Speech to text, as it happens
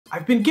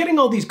I've been getting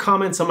all these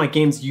comments on my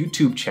game's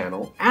YouTube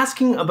channel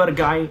asking about a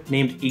guy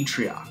named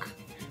Atrio.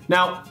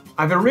 Now,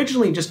 I've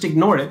originally just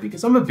ignored it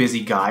because I'm a busy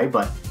guy,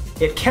 but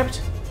it kept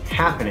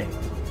happening.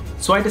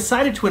 So I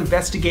decided to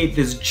investigate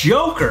this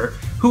joker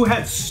who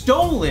had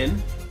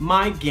stolen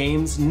my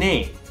game's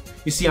name.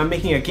 You see, I'm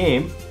making a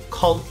game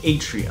called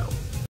Atrio.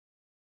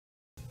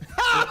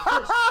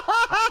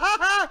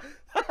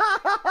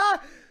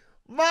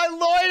 My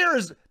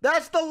lawyers!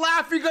 That's the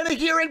laugh you're gonna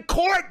hear in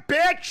court,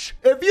 bitch!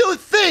 If you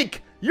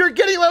think you're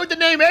getting away with the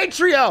name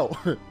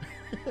Atrio!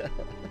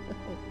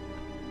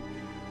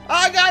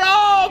 I got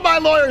all my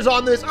lawyers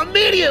on this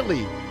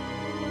immediately!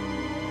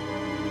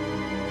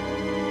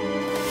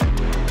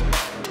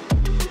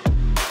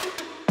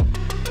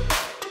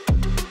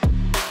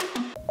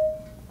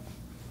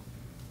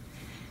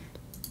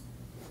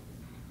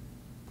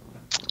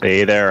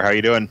 Hey there, how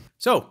you doing?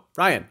 So,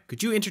 Ryan,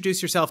 could you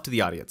introduce yourself to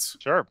the audience?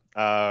 Sure.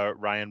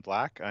 Ryan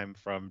Black. I'm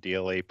from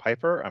DLA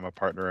Piper. I'm a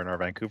partner in our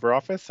Vancouver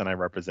office, and I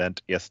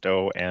represent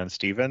Isto and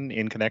Steven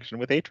in connection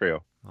with Atrio.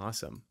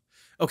 Awesome.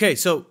 Okay,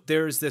 so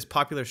there's this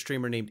popular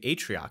streamer named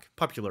Atrio,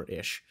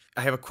 popular-ish.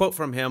 I have a quote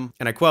from him,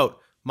 and I quote,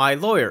 "My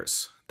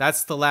lawyers,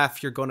 that's the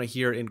laugh you're gonna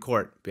hear in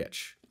court,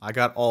 bitch. I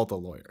got all the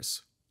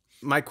lawyers."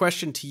 My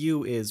question to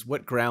you is,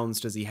 what grounds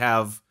does he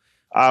have?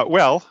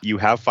 Well, you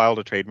have filed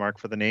a trademark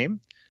for the name.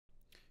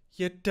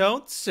 You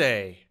don't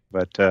say.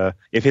 But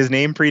if his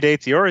name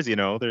predates yours, you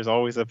know, there's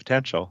always a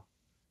potential.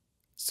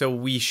 So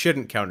we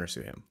shouldn't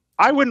countersue him.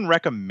 I wouldn't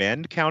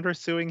recommend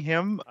countersuing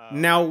him.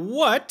 Now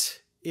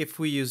what if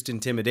we used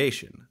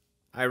intimidation?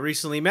 I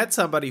recently met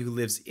somebody who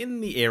lives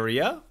in the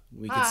area.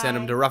 We could send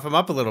him to rough him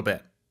up a little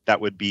bit. That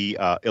would be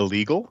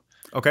illegal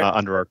Okay.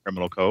 under our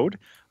criminal code.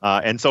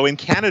 And so in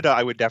Canada,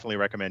 I would definitely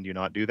recommend you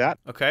not do that.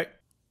 Okay.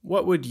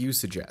 What would you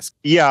suggest?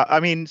 Yeah, I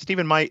mean,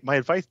 Stephen, my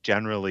advice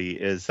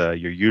generally is you're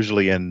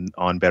usually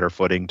on better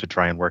footing to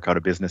try and work out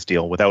a business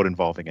deal without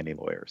involving any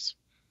lawyers.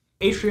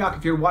 Atrio,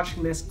 if you're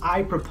watching this,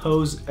 I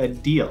propose a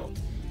deal.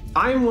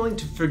 I am willing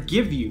to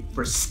forgive you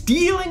for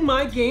stealing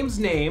my game's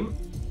name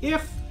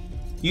if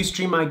you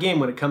stream my game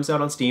when it comes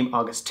out on Steam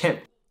August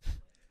 10th.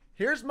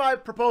 Here's my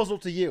proposal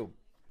to you.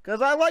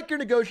 Because I like your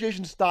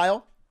negotiation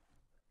style.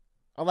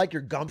 I like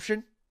your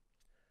gumption.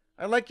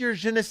 I like your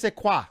je ne sais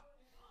quoi.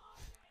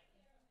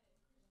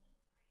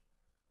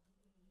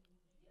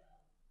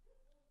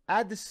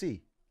 Add the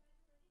C.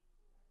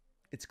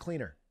 It's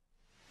cleaner.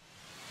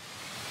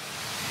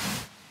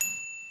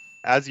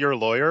 As your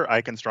lawyer,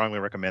 I can strongly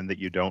recommend that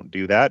you don't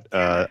do that.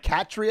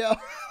 Catrio?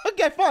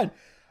 Okay, fine.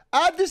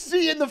 Add the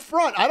C in the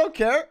front. I don't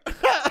care.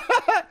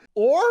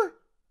 Or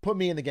put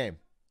me in the game.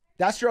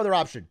 That's your other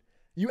option.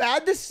 You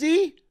add the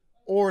C,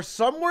 or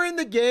somewhere in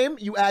the game,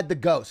 you add the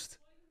ghost.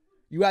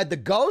 You add the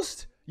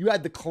ghost, you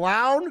add the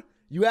clown,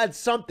 you add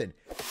something.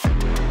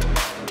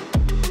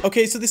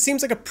 Okay, so this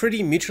seems like a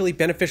pretty mutually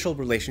beneficial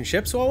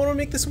relationship, so I want to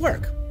make this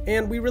work.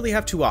 And we really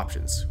have two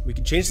options. We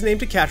can change the name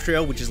to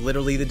Catrio, which is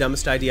literally the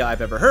dumbest idea I've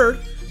ever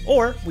heard,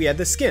 or we add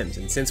the skins.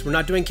 And since we're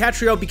not doing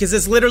Catrio because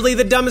it's literally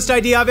the dumbest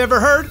idea I've ever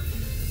heard,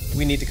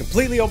 we need to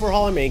completely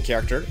overhaul our main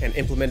character and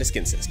implement a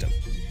skin system.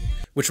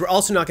 Which we're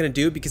also not going to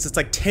do because it's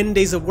like 10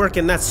 days of work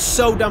and that's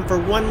so dumb for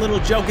one little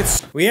joke.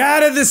 We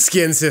added the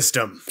skin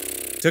system.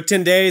 Took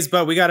 10 days,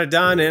 but we got it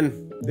done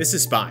and this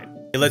is fine.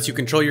 It lets you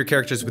control your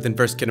characters with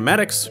inverse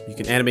kinematics, you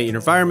can animate your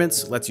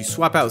environments, lets you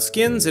swap out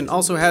skins, and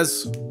also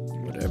has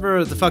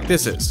whatever the fuck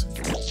this is.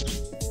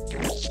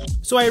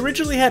 So I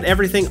originally had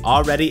everything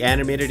already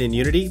animated in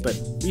Unity, but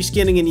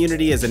reskinning in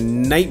Unity is a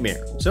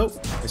nightmare. So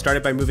I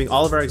started by moving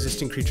all of our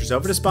existing creatures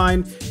over to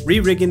Spine,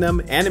 re-rigging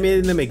them,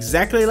 animating them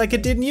exactly like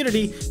it did in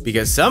Unity,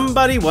 because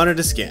somebody wanted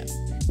a skin.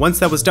 Once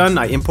that was done,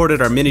 I imported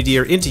our mini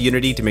deer into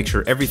Unity to make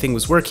sure everything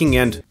was working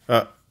and,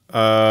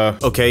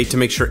 okay, to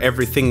make sure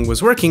everything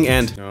was working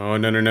and... No.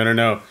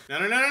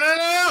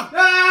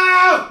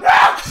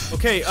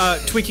 Okay,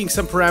 tweaking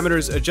some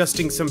parameters,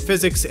 adjusting some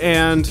physics,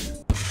 and...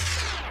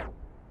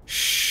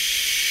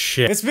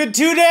 Shit. It's been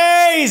 2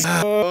 days!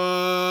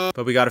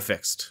 But we got it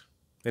fixed.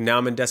 And now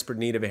I'm in desperate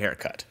need of a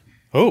haircut.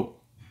 Oh.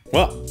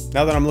 Well,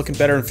 now that I'm looking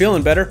better and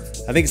feeling better,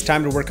 I think it's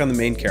time to work on the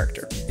main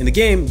character. In the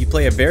game, you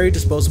play a very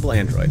disposable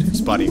android.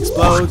 His body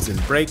explodes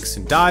and breaks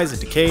and dies and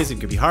decays and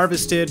can be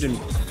harvested, and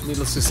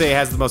needless to say, it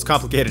has the most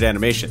complicated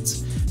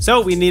animations.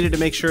 So we needed to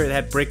make sure it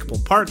had breakable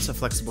parts, a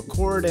flexible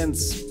cord, and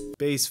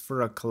space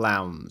for a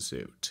clown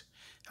suit.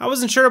 I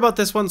wasn't sure about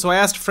this one, so I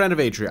asked a friend of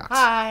Atrio's.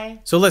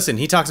 Hi. So listen,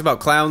 he talks about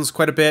clowns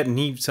quite a bit, and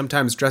he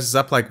sometimes dresses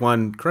up like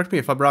one. Correct me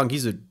if I'm wrong,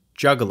 he's a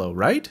juggalo,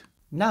 right?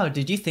 No,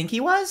 did you think he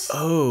was?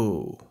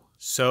 Oh.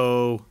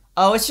 So...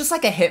 Oh, it's just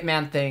like a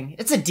hitman thing.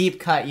 It's a deep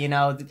cut, you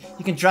know.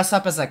 You can dress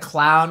up as a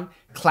clown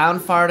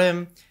fart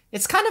him.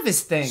 It's kind of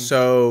his thing.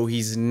 So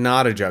he's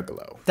not a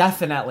juggalo.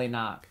 Definitely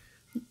not.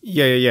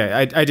 Yeah.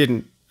 I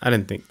didn't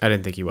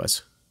think he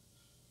was.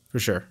 For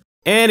sure.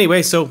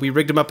 Anyway, so we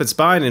rigged him up at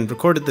Spine and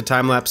recorded the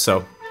time lapse,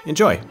 so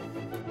enjoy.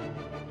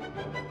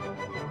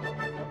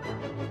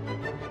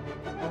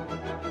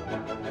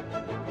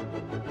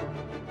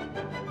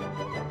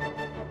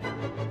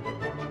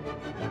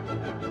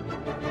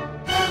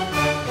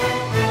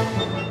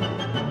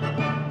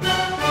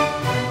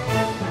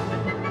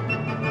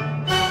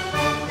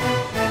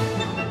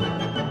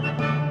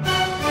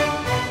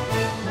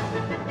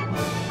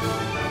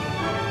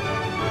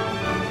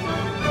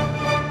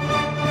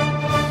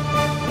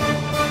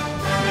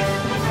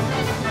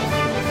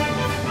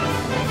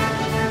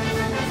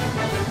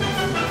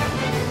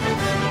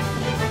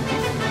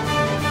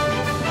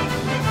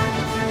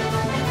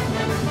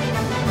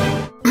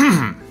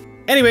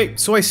 Anyway,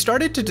 so I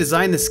started to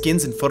design the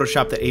skins in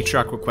Photoshop that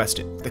Atrioc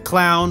requested. The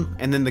clown,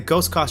 and then the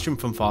ghost costume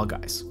from Fall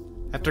Guys.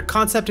 After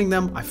concepting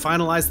them, I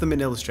finalized them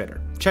in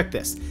Illustrator. Check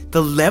this.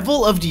 The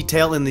level of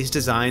detail in these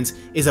designs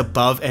is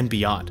above and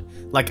beyond.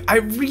 Like, I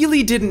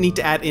really didn't need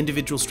to add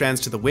individual strands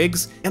to the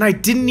wigs, and I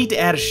didn't need to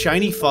add a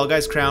shiny Fall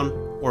Guys crown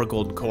or a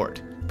golden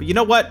cord. But you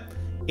know what?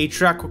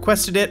 Atrioc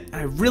requested it, and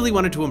I really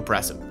wanted to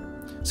impress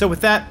him. So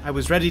with that, I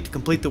was ready to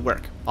complete the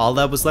work. All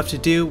that was left to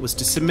do was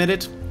to submit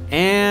it,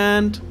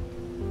 and...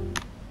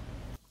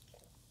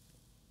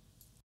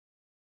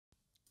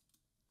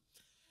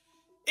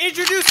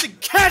 Introducing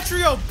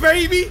Atrio,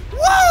 baby!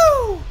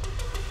 Woo!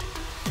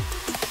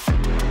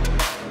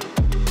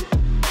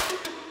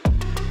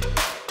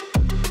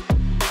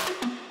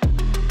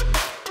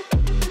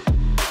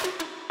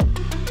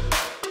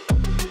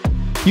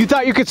 You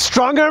thought you could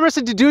strong arm us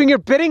into doing your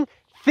bidding?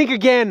 Think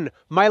again.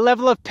 My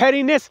level of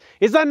pettiness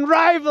is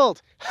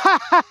unrivaled. Ha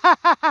ha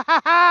ha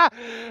ha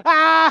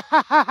ha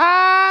ha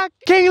ha!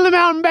 King of the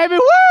mountain, baby!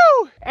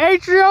 Woo!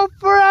 Atrio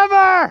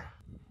forever!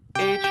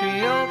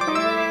 Atrio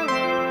forever.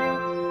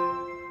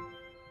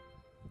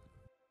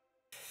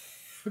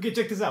 Okay,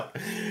 check this out.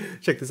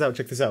 Check this out,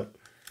 check this out.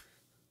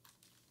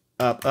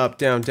 Up, up,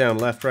 down, down,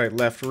 left,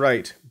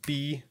 right.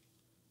 B,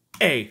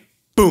 A,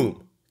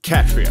 boom.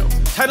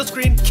 Atrio. Title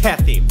screen, cat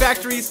theme.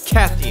 Factories,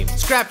 cat theme.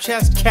 Scrap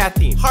chest, cat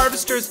theme.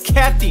 Harvesters,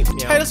 cat theme. Meow,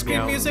 title screen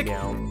meow, music.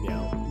 Meow,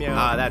 meow,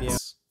 meow,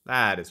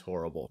 that is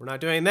horrible. We're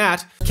not doing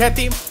that. Cat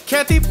theme,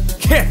 cat theme,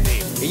 cat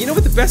theme. And you know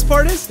what the best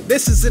part is?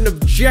 This is an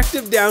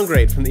objective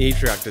downgrade from the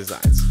Atrioc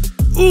designs.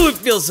 Ooh, it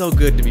feels so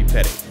good to be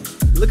petty.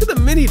 Look at the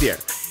mini deer.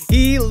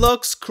 He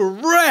looks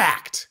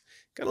cracked.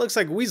 Kinda looks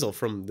like Weasel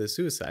from the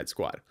Suicide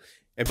Squad.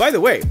 And by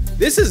the way,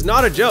 this is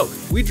not a joke.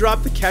 We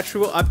dropped the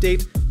Atrio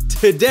update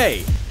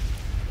today.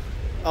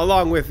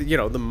 Along with, you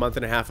know, the month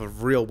and a half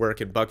of real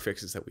work and bug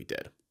fixes that we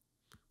did.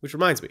 Which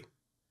reminds me,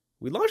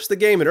 we launched the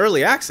game in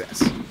early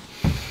access.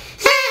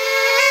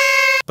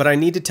 But I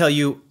need to tell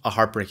you a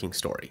heartbreaking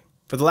story.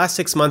 For the last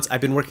 6 months, I've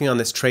been working on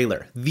this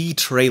trailer,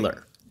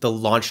 the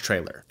launch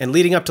trailer. And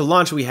leading up to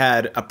launch, we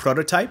had a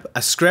prototype,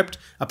 a script,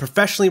 a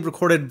professionally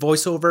recorded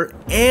voiceover,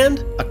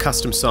 and a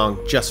custom song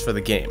just for the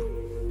game.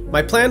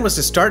 My plan was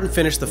to start and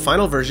finish the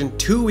final version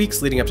 2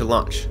 weeks leading up to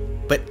launch.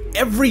 But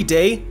every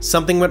day,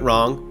 something went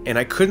wrong, and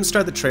I couldn't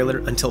start the trailer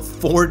until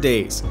 4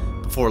 days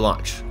before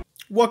launch.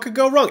 What could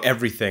go wrong?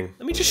 Everything.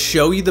 Let me just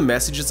show you the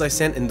messages I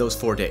sent in those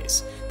 4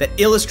 days that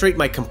illustrate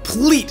my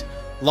complete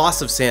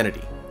loss of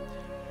sanity.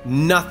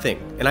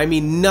 Nothing, and I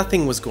mean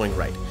nothing, was going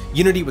right.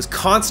 Unity was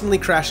constantly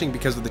crashing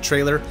because of the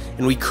trailer,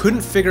 and we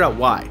couldn't figure out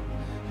why.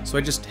 So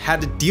I just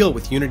had to deal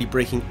with Unity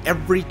breaking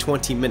every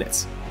 20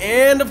 minutes.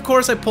 And of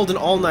course, I pulled an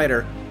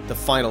all-nighter the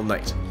final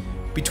night.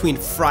 Between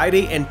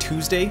Friday and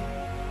Tuesday,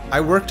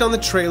 I worked on the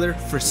trailer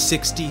for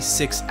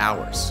 66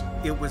 hours.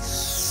 It was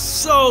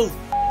so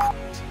f***ed,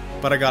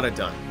 but I got it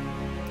done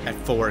at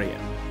 4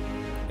 a.m.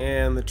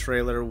 And the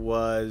trailer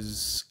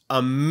was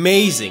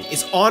amazing.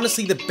 It's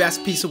honestly the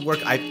best piece of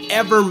work I've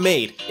ever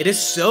made. It is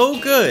so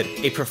good.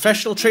 A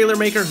professional trailer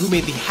maker who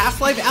made the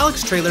Half-Life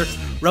Alyx trailer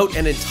wrote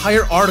an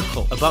entire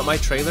article about my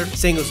trailer,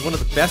 saying it was one of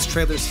the best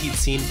trailers he'd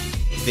seen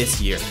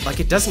this year. Like,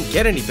 it doesn't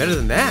get any better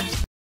than that.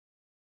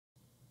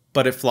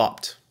 But it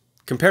flopped.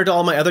 Compared to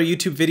all my other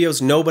YouTube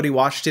videos, nobody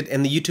watched it,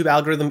 and the YouTube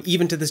algorithm,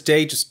 even to this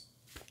day, just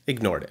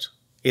ignored it.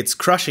 It's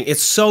crushing.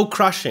 It's so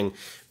crushing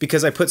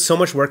because I put so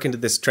much work into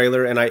this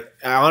trailer, and I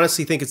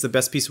honestly think it's the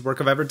best piece of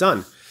work I've ever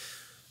done.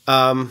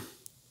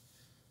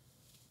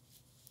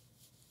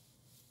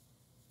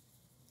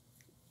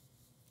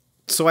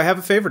 So I have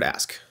a favor to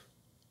ask.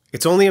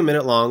 It's only a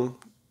minute long.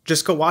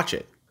 Just go watch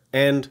it.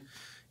 And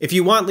if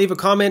you want, leave a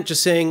comment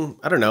just saying,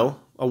 I don't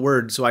know, a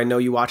word so I know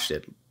you watched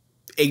it.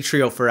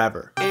 Atrio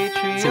Forever.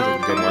 Seems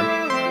like a good one.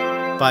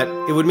 But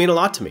it would mean a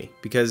lot to me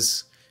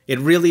because it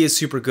really is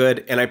super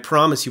good, and I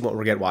promise you won't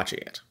regret watching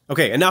it.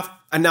 Okay, enough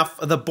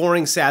of the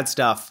boring, sad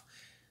stuff.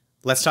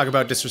 Let's talk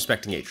about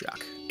disrespecting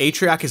Atrioc.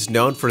 Atrioc is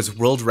known for his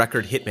world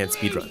record Hitman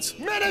speedruns.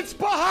 Minutes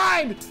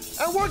behind,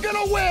 and we're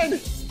gonna win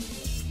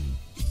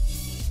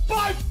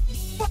by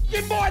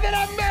fucking more than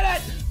a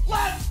minute.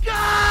 Let's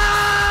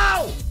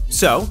go!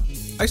 So,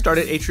 I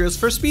started Atrio's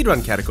first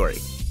speedrun category,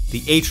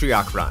 the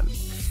Atrioc Run.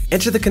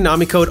 Enter the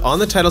Konami code on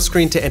the title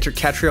screen to enter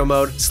Atrio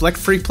mode, select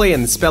free play,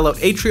 and spell out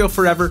Atrio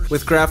Forever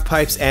with graph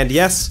pipes, and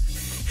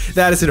yes,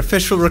 that is an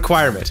official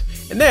requirement.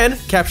 And then,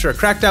 capture a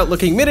cracked out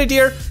looking mini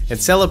deer and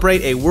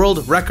celebrate a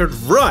world record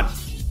run.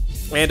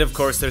 And of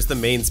course, there's the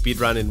main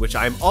speedrun in which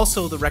I'm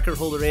also the record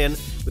holder in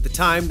with a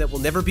time that will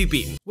never be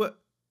beaten. What?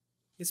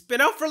 It's been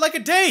out for like a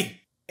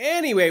day!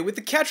 Anyway, with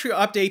the Atrio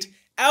update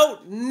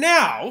out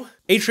now,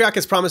 Atrioc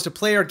has promised to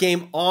play our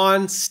game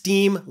on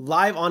Steam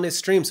live on his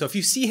stream. So if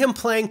you see him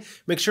playing,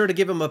 make sure to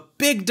give him a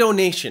big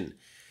donation.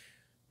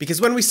 Because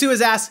when we sue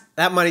his ass,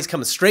 that money's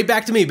coming straight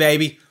back to me,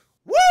 baby.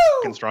 Woo! I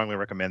can strongly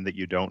recommend that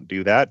you don't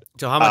do that.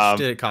 So how much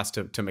did it cost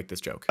to make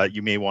this joke?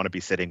 You may want to be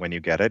sitting when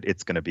you get it.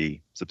 It's going to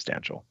be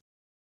substantial.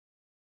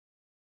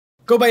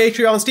 Go buy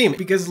Atrio on Steam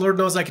because Lord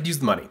knows I could use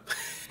the money.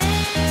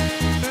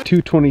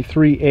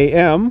 2:23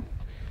 a.m.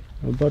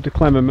 I'm about to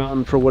climb a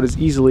mountain for what is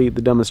easily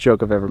the dumbest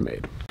joke I've ever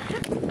made.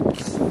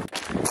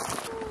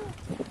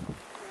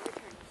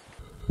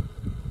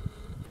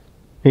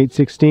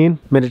 $8.16,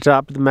 made it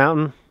top of the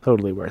mountain,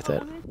 totally worth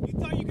it. You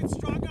thought you could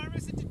strong arm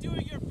us into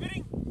doing your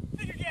bidding?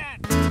 Think again!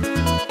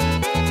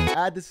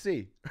 Add the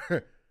C.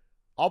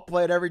 I'll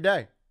play it every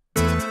day.